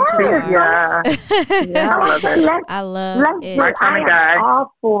is into the arts. Yeah, I love it. I love it. My kind of guy.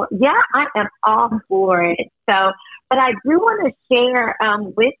 I am all for it. So, but I do want to share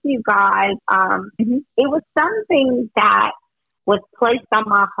with you guys, it was something that was placed on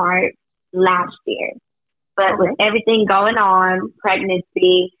my heart last year. But with everything going on,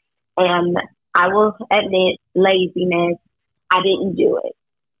 pregnancy, and I will admit laziness, I didn't do it.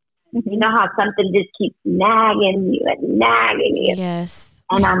 You know how something just keeps nagging you and nagging you? Yes.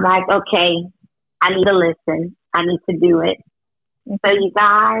 And I'm like, okay, I need to listen. I need to do it. So you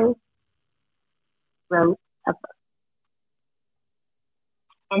guys wrote a book.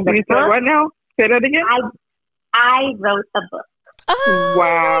 And the you said what now? Say that again? I wrote a book. Oh,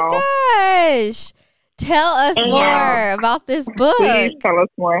 wow. my gosh. Tell us more about this book. Please tell us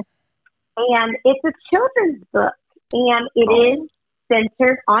more. And it's a children's book. And it is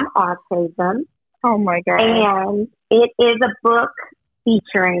centered on autism. Oh, my God. And it is a book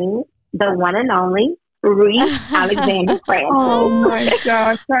featuring the one and only Reese Alexander Francis. Oh, my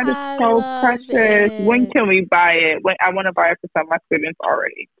gosh. That is so precious. It. When can we buy it? I want to buy it for some of my students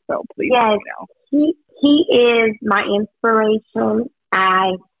already. So please let me know. He is my inspiration.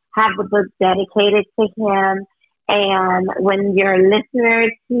 I have the book dedicated to him. And when your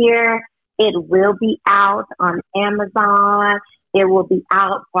listeners hear, it will be out on Amazon. It will be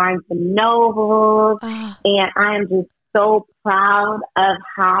out Barnes and Noble. And I am just so proud of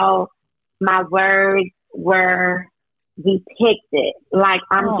how my words were depicted. Like,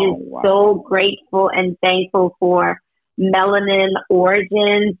 I'm so grateful and thankful for Melanin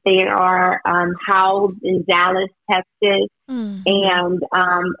Origins. They are housed in Dallas, Texas. And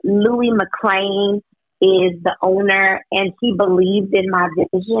Louis McLean is the owner, and he believed in my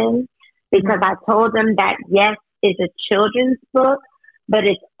vision because I told him that, yes, it's a children's book, but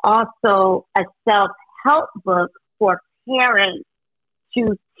it's also a self-help book for parents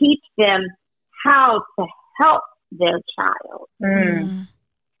to teach them how to help their child. And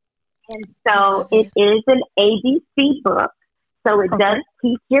so it is an ABC book. So it does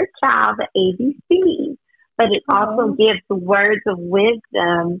teach your child the ABCs, but it also gives words of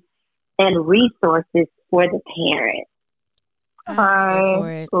wisdom and resources for the parent.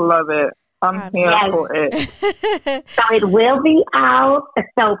 I love it. I'm here for it. So it will be out.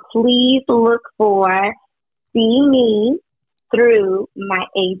 So please look for See Me Through My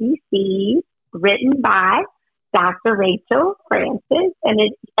ABCs, written by Dr. Rachel Francis. And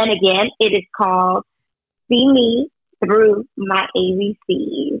again, it is called See Me Through My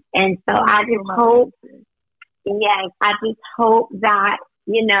ABCs. And so I just hope that,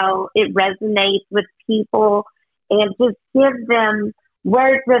 it resonates with people and just give them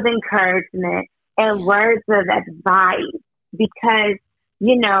words of encouragement and words of advice because,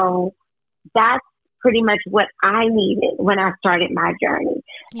 that's pretty much what I needed when I started my journey.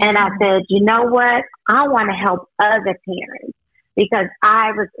 Yeah. And I said, you know what? I want to help other parents because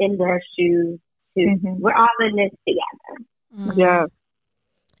I was in their shoes too. We're all in this together. Yeah.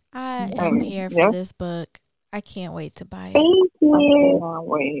 I am here for Yep. this book. I can't wait to buy it. Thank I you. cannot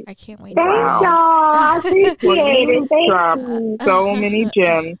wait. I can't wait Thank to buy y'all. I appreciate Well, it. you Thank dropped you. so many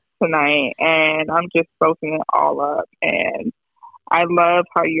gems tonight, and I'm just soaking it all up. And I love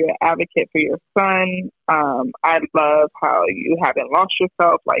how you're an advocate for your son. I love how you haven't lost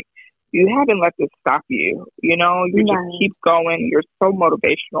yourself. Like, you haven't let this stop you. You know, you No. just keep going. You're so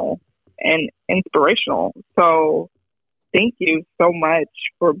motivational and inspirational. So thank you so much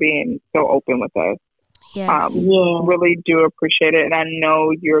for being so open with us. Yes. Yeah. Really do appreciate it. And I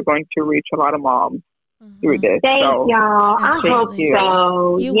know you're going to reach a lot of moms through this. Thank So y'all. I hope Absolutely.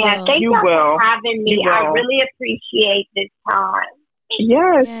 so. You Yeah. will. Thank You y'all will. for having me. You I will. really appreciate this time.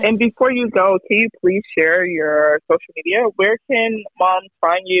 Yes. Yes. And before you go, can you please share your social media? Where can moms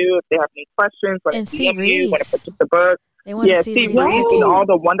find you if they have any questions? Want And to see DM you? Want to Reese. purchase the book? They want Yeah, to see see Reese Reese and cooking. all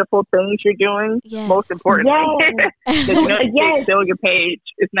the wonderful things you're doing. Yes. Most importantly, Yes. you know, it's Yes. still your page.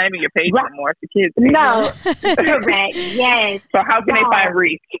 It's not even your page Right. anymore. It's the kids' page. No. Yeah. Correct. Yes. So how can they find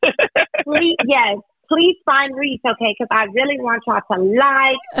Reese? Please, yes. Please find Reese, okay? Because I really want y'all to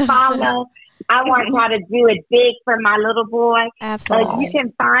like, follow. I want y'all to do it big for my little boy. Absolutely. You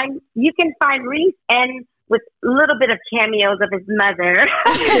can find Reese and with a little bit of cameos of his mother.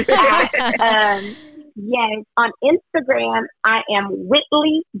 Yes, on Instagram I am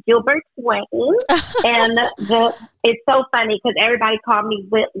Whitley Gilbert Wayne, and it's so funny because everybody called me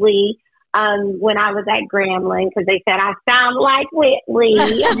Whitley when I was at Grambling because they said I sound like Whitley.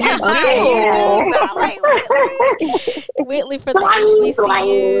 I'm like, You do sound like okay. Whitley for the Slang,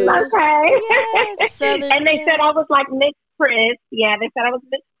 HBCU. okay. Yes, Southern And they Miss. said I was like Miss Chris. Yeah, they said I was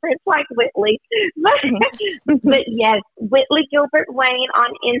Miss Chris like Whitley. But yes, Whitley Gilbert Wayne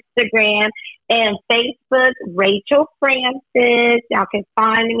on Instagram and Facebook, Rachel Francis. Y'all can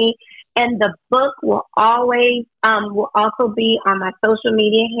find me. And the book will always will also be on my social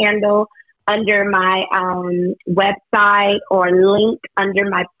media handle under my website or link under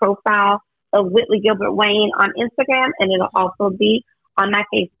my profile of Whitley Gilbert Wayne on Instagram, and it'll also be on my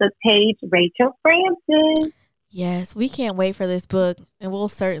Facebook page, Rachel Francis. Yes, we can't wait for this book, and we'll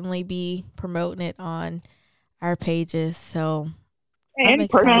certainly be promoting it on our pages. So I'm And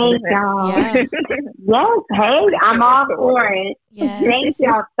excited. Thank y'all. Yeah. Yes, hey, I'm all for it. Yes. Thank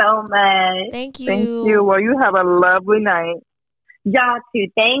y'all so much. Thank you. Thank you. Well, you have a lovely night. Y'all too.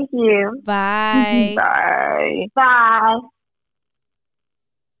 Thank you. Bye. Bye. Bye.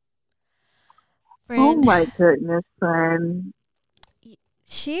 Oh Friend, my goodness, friend.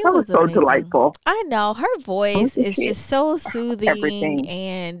 she That was so amazing. delightful. I know her voice is She- just so soothing, everything.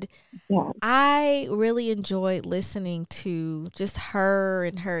 and Yeah. I really enjoyed listening to just her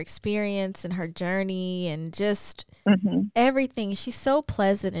and her experience and her journey and just everything. She's so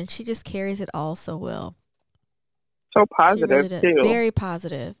pleasant, and she just carries it all so well. So She positive really does. too. Very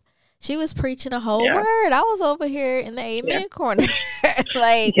positive. She was preaching a whole Yeah. word. I was over here in the amen corner.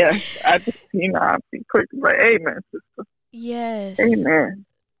 Like, Yeah, I just I'll be quick to say amen, sister. yes. Amen.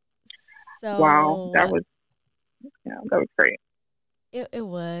 So Wow, that was great. it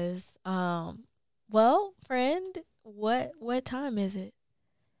was. Well, friend, what time is it?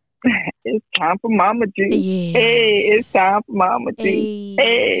 It's time for Mama Juice. Yes. Hey, it's time for Mama Juice.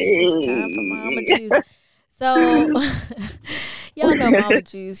 Hey, it's time for Mama Juice. So, y'all know Mama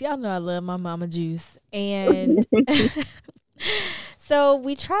Juice. Y'all know I love my Mama Juice. And so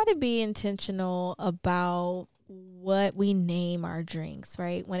we try to be intentional about what we name our drinks,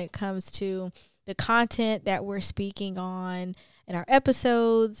 right? When it comes to the content that we're speaking on in our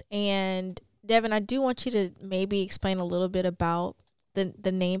episodes. And Devin, I do want you to maybe explain a little bit about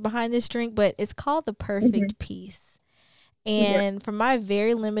the name behind this drink, but it's called the Perfect Piece. And from my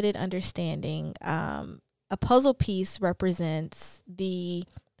very limited understanding, a puzzle piece represents the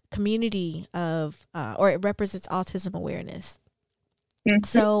community of, or it represents autism awareness.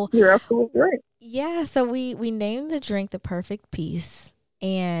 So you're absolutely right. Yeah, so we named the drink the Perfect Piece,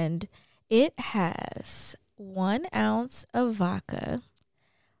 and it has 1 ounce of vodka,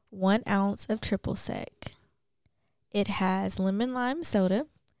 1 ounce of triple sec. It has lemon lime soda,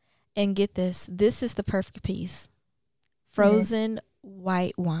 and get this is the Perfect Piece. Frozen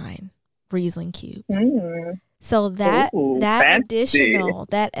white wine, Riesling cubes. So that additional,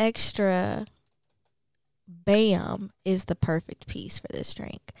 that extra bam is the perfect piece for this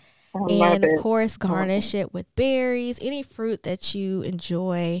drink. And of course, garnish it with berries, any fruit that you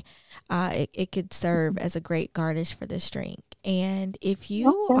enjoy. It could serve as a great garnish for this drink. And if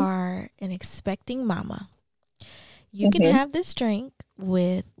you Okay. are an expecting mama, you can have this drink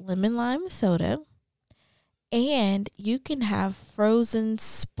with lemon lime soda, and you can have frozen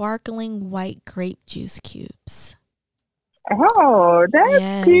sparkling white grape juice cubes. Oh, that's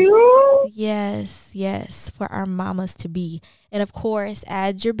Yes, cute. yes, yes, for our mamas to be. And of course,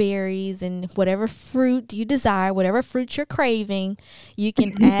 add your berries and whatever fruit you desire, whatever fruit you're craving, you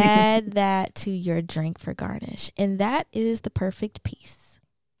can add that to your drink for garnish. And that is the perfect piece.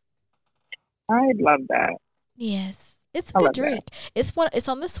 I love that. Yes. It's a I good love that. drink. It's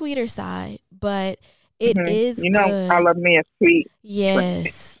on the sweeter side, but it is I good. love me a sweet drink.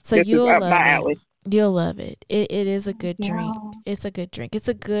 Yes. So This is you'll up my love it. alley. You'll love it. It is a good drink. Yeah. It's a good drink. It's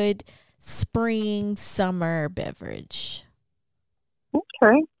a good spring, summer beverage.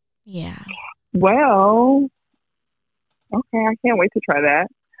 Okay. Yeah. Well, okay. I can't wait to try that.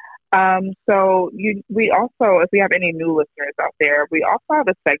 We also, if we have any new listeners out there, we also have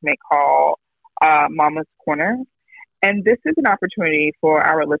a segment called Mama's Corner. And this is an opportunity for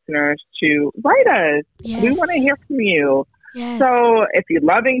our listeners to write us. We want to Yes. hear from you. Yes. So if you're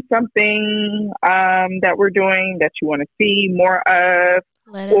loving something that we're doing that you want to see more of,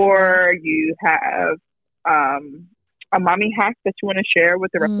 Let us know. or you have a mommy hack that you want to share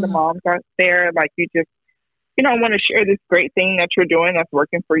with the rest of the moms out there, like you just want to share this great thing that you're doing that's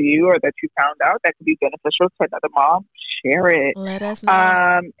working for you or that you found out that could be beneficial to another mom, share it. Let us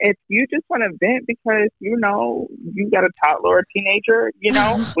know. If you just want to vent because, you got a toddler or a teenager,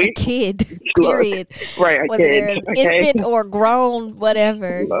 A we kid, look, period. right, a Whether kid, they're an okay? infant or grown,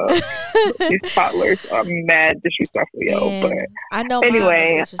 whatever. Look, these toddlers are mad disrespectful, yo. But Man, I know mine was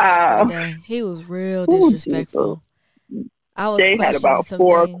anyway, disrespectful today. He was real oh, Jesus. disrespectful. I was They had questioning about some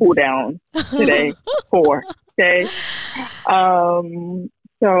 4 cool things. downs today. 4. Okay.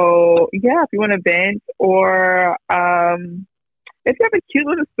 So yeah, if you want to vent or if you have a cute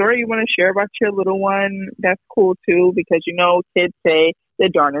little story you want to share about your little one, that's cool too because kids say the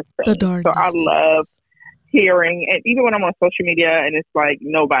darndest The things. So I darndest love things. hearing, and even when I'm on social media and it's like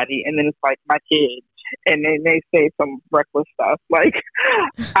nobody, and then it's like my kids, and then they say some reckless stuff. Like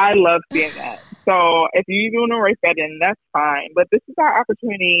I love seeing that. So if you even want to write that in, that's fine. But this is our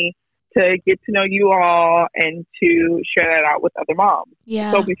opportunity to get to know you all and to share that out with other moms. So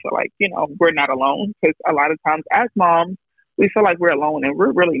Yeah. we feel like, we're not alone because a lot of times as moms, we feel like we're alone and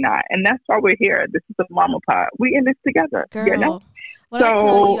we're really not. And that's why we're here. This is the Mama Pod. We in this together, Girl, when I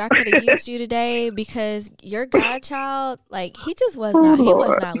tell you So, I could have used you today because your godchild, like he just was oh not he was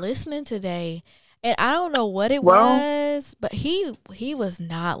Lord. not listening today. And I don't know what it Well, was, but he was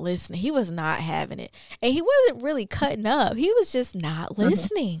not listening. He was not having it. And he wasn't really cutting up. He was just not mhm,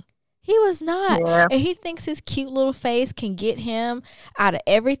 listening. He was not. yeah. And he thinks his cute little face can get him out of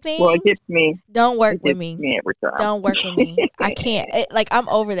Well, everything. it gets me. Don't work It with gets me. me every time. Don't work with me. I can't. I'm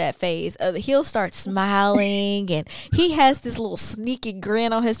over that phase. He'll start smiling, and he has this little sneaky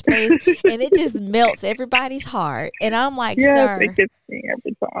grin on his face, and it just melts everybody's heart. And I'm like, Yes, it sir, gets me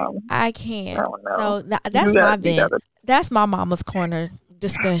every time. I I can't. don't know. So You that's my got you vent. gotta. That's my mama's corner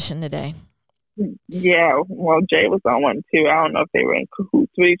discussion today. Yeah, well, Jay was on one too. I don't know if they were in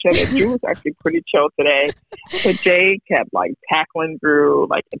cahoots with each other. Drew was actually pretty chill today, but Jay kept like tackling Drew,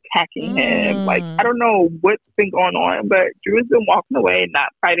 like attacking him. Like I Mm, don't know what's been going on, but Drew has been walking away, not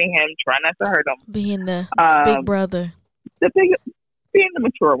fighting him, trying not to hurt him. being the big Um, brother. the big, being the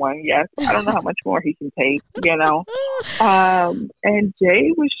mature one, yes. I don't know how much more he can take. And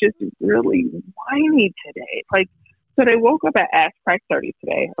Jay was just really whiny today. Like, so they woke up at ass crack 30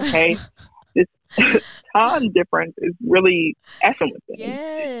 today, okay? This time difference is really effing with them.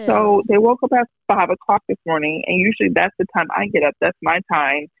 So Yes. they woke up at 5 o'clock this morning, and usually that's the time I get up. That's my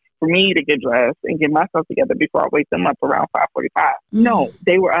time for me to get dressed and get myself together before I wake them up around 5:45. Mm. No,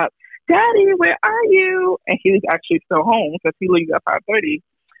 they were up. Daddy, where are you? And he was actually still home because he leaves at 5:30.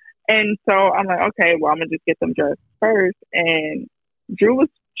 And so I'm like, okay, well, I'm gonna just get them dressed first. And Drew was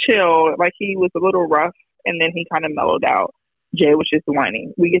chill, like he was a little rough, and then he kind of mellowed out. Jay was just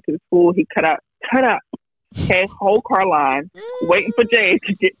whining. We get to the school, he cut up. Okay, whole car line, waiting for Jay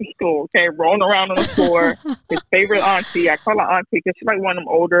to get to school. Okay, rolling around on the floor. His favorite auntie, I call her auntie because she's like one of them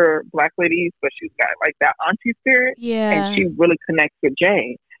older black ladies, but she's got like that auntie spirit, and Yeah. she really connects with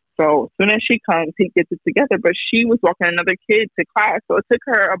Jay. So as soon as she comes, he gets it together. But she was walking another kid to class, so it took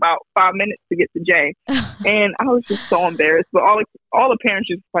her about 5 minutes to get to Jay. And I was just so embarrassed. But all the parents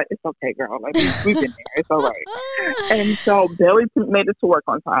just like, it's okay, girl. Like we've been there. It's all right. And so Billy made it to work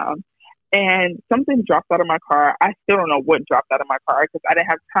on time. And something dropped out of my car. I still don't know what dropped out of my car because I didn't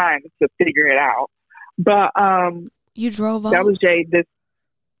have time to figure it out. But You drove that off? was Jay.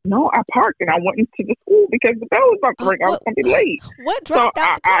 No, I parked and I went into the school because the bell was about to ring. I was going to be late. What So dropped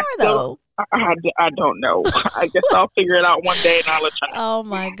out the car, though? I don't know. I guess I'll figure it out one day and I'll let you know. Oh,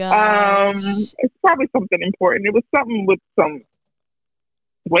 my gosh. It's probably something important. It was something with some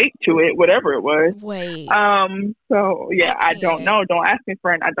weight to it, whatever it was. Wait. So yeah, I don't know. Don't ask me,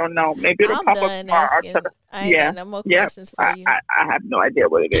 friend. I don't know. Maybe it'll pop up tomorrow. I ain't got no more questions for you. I have no idea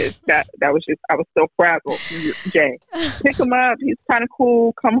what it is. That was just, I was so frazzled. Jay, pick him up. He's kind of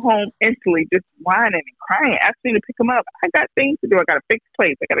cool. Come home instantly, just whining and crying. Ask me to pick him up. I got things to do. I got to fix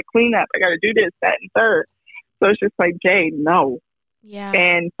plates. I got to clean up. I got to do this, that, and third. So it's just like, Jay, no. Yeah.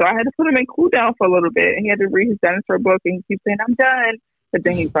 And so I had to put him in cool down for a little bit, and he had to read his dinosaur book, and he keeps saying, "I'm done." But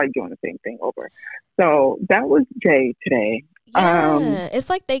then he's like doing the same thing over. So that was Jay today. Yeah, it's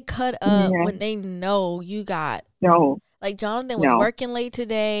like they cut up when they know you got. No. Like Jonathan was working late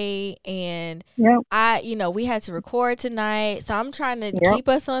today, and we had to record tonight. So I'm trying to keep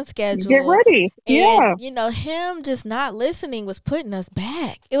us on schedule. Get ready. And, him just not listening was putting us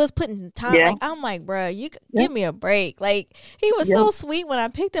back. It was putting time. Like, I'm like, bro, you give me a break. Like, he was so sweet when I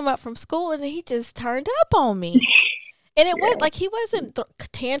picked him up from school, and he just turned up on me. And it was like he wasn't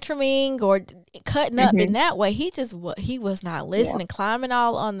tantruming or cutting up in that way. He just he was not listening, climbing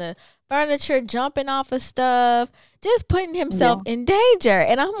all on the furniture, jumping off of stuff, just putting himself in danger.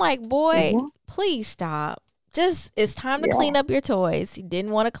 And I'm like, boy, please stop. Just it's time to clean up your toys. He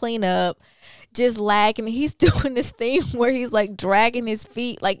didn't want to clean up. Just lagging. He's doing this thing where he's like dragging his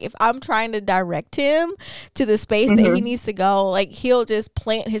feet. Like if I'm trying to direct him to the space that he needs to go, like he'll just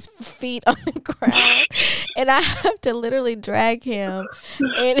plant his feet on the ground, and I have to literally drag him,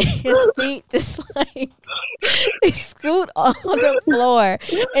 and his feet just like they scoot on the floor,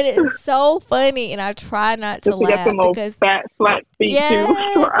 and it's so funny. And I try not to laugh because fat, flat feet too.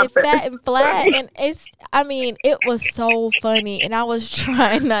 It's fat and flat, and it was so funny, and I was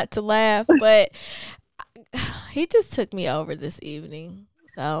trying not to laugh, but he just took me over this evening.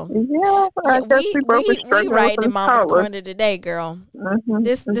 So I guess we both we riding in Mama's corner today, girl.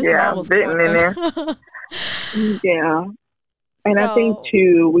 This Mama's corner. Yeah. And I think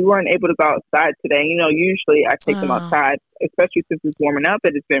too, we weren't able to go outside today. Usually I take them outside, especially since it's warming up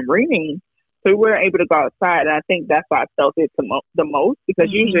and it's been raining. So we weren't able to go outside, and I think that's why I felt it the most,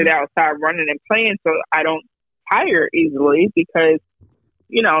 because usually they're outside running and playing, so I don't tire easily because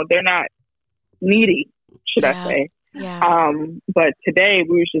they're not needy, should I say. Yeah. But today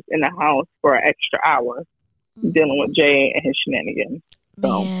we were just in the house for an extra hour dealing with Jay and his shenanigans.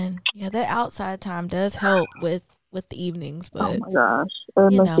 So. Man, that outside time does help with the evenings. But oh my gosh,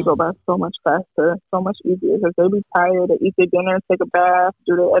 it makes you go by so much faster, so much easier, because they be tired, they eat their dinner, take a bath,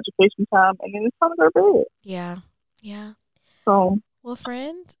 do their education time, and then it's time to go to bed. Yeah. So, well,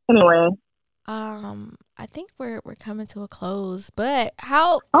 friend. Anyway, I think we're coming to a close. But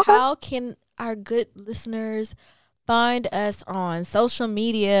how can our good listeners find us on social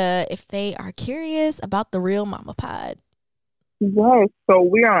media if they are curious about the Real Mama Pod? Yes, so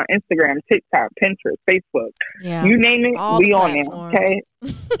we're on Instagram, TikTok, Pinterest, Facebook. Yeah, you name it, all we the on there. Okay,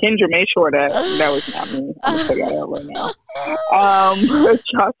 Kendra, make sure that was not me. I'm gonna figure that out right now.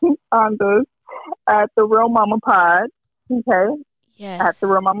 Y'all can find us at the Real Mama Pod. Okay. Yes. At the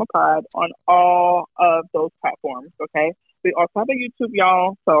Real Mama Pod on all of those platforms. Okay. We also have a YouTube,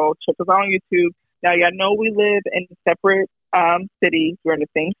 y'all. So check us out on YouTube. Now, y'all know we live in separate cities. We're in the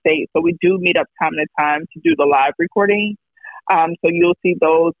same state, so we do meet up time to time to do the live recording. So you'll see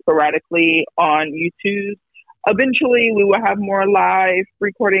those sporadically on YouTube. Eventually, we will have more live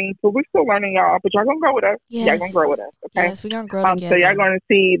recordings, but we're still learning, y'all. But y'all gonna grow with us. Yes. Y'all gonna grow with us, okay? Yes, we're gonna grow together. So y'all gonna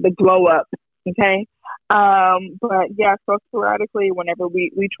see the glow up, okay? But yeah, so sporadically, whenever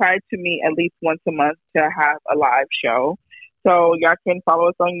we try to meet at least once a month to have a live show. So y'all can follow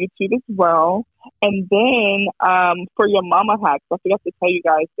us on YouTube as well. And then for your mama hacks, I forgot to tell you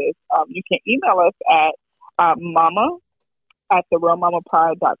guys this. You can email us at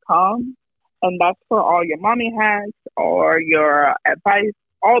mama@therealmamapod.com. And that's for all your mommy hacks or your advice,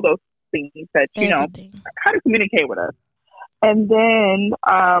 all those things that, how to communicate with us. And then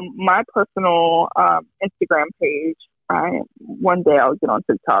my personal Instagram page, one day I'll get on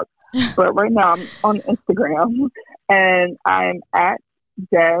TikTok. But right now I'm on Instagram, and I'm at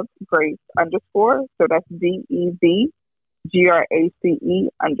Dev Grace _. So that's DEVGRACE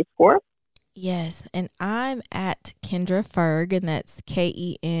 _. Yes, and I'm at Kendra Ferg, and that's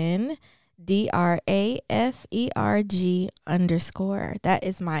KENDRAFERG _. That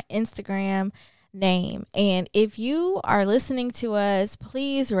is my Instagram name. And if you are listening to us,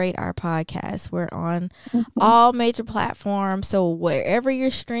 please rate our podcast. We're on all major platforms. So wherever you're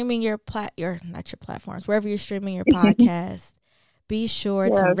streaming wherever you're streaming your podcast, Be sure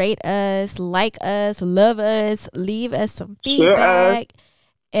to Yes. rate us, like us, love us, leave us some Share us. feedback,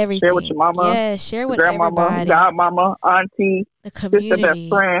 Share with everything. your mama, Yes, share your with grandmama, everybody, godmama, auntie, the sister, best community.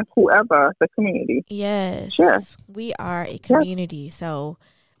 friend, whoever, the community. Share. Yes, we are a Yes. community, so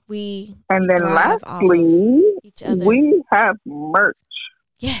we And then thrive off of lastly, each other. we have merch.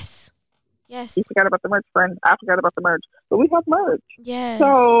 Yes, yes, You forgot about the merch, friend. I forgot about the merch. But we have merch. yes,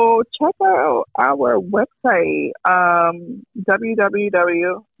 So check out our website,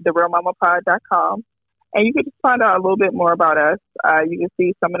 www.therealmamapod.com. And you can just find out a little bit more about us. You can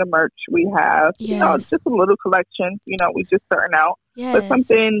see some of the merch we have. yes, Just a little collection. We just starting out. But yes.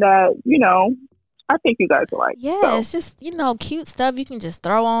 something that, I think you guys will like. Yeah, So, it's just, cute stuff you can just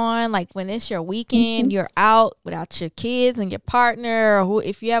throw on. Like when it's your hmm weekend, you're out without your kids and your partner, or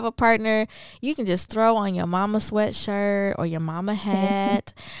if you have a partner, you can just throw on your mama sweatshirt or your mama hmm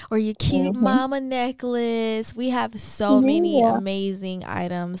hat or your cute hmm mama necklace. We have so many yeah, amazing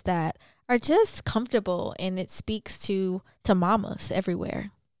items that are just comfortable, and it speaks to mamas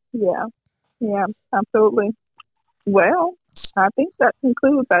everywhere. yeah, yeah, absolutely. Well, I think that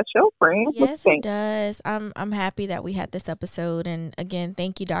concludes our show, friend. What Yes, you it think? does. I'm happy that we had this episode, and again,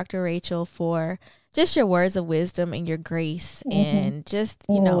 thank you, Dr. Rachel, for just your words of wisdom and your grace, Mm-hmm. and just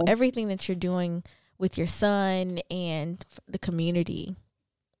Mm, everything that you're doing with your son and the community.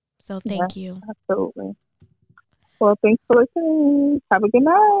 So yeah, thank you. absolutely. Well, thanks for listening. Have a good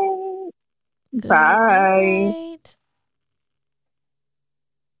night. Good Bye. night.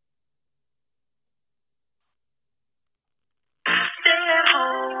 Stay at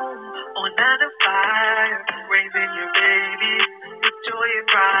home on 9 to 5, raising your baby with joy and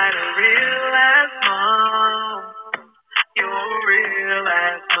pride. A real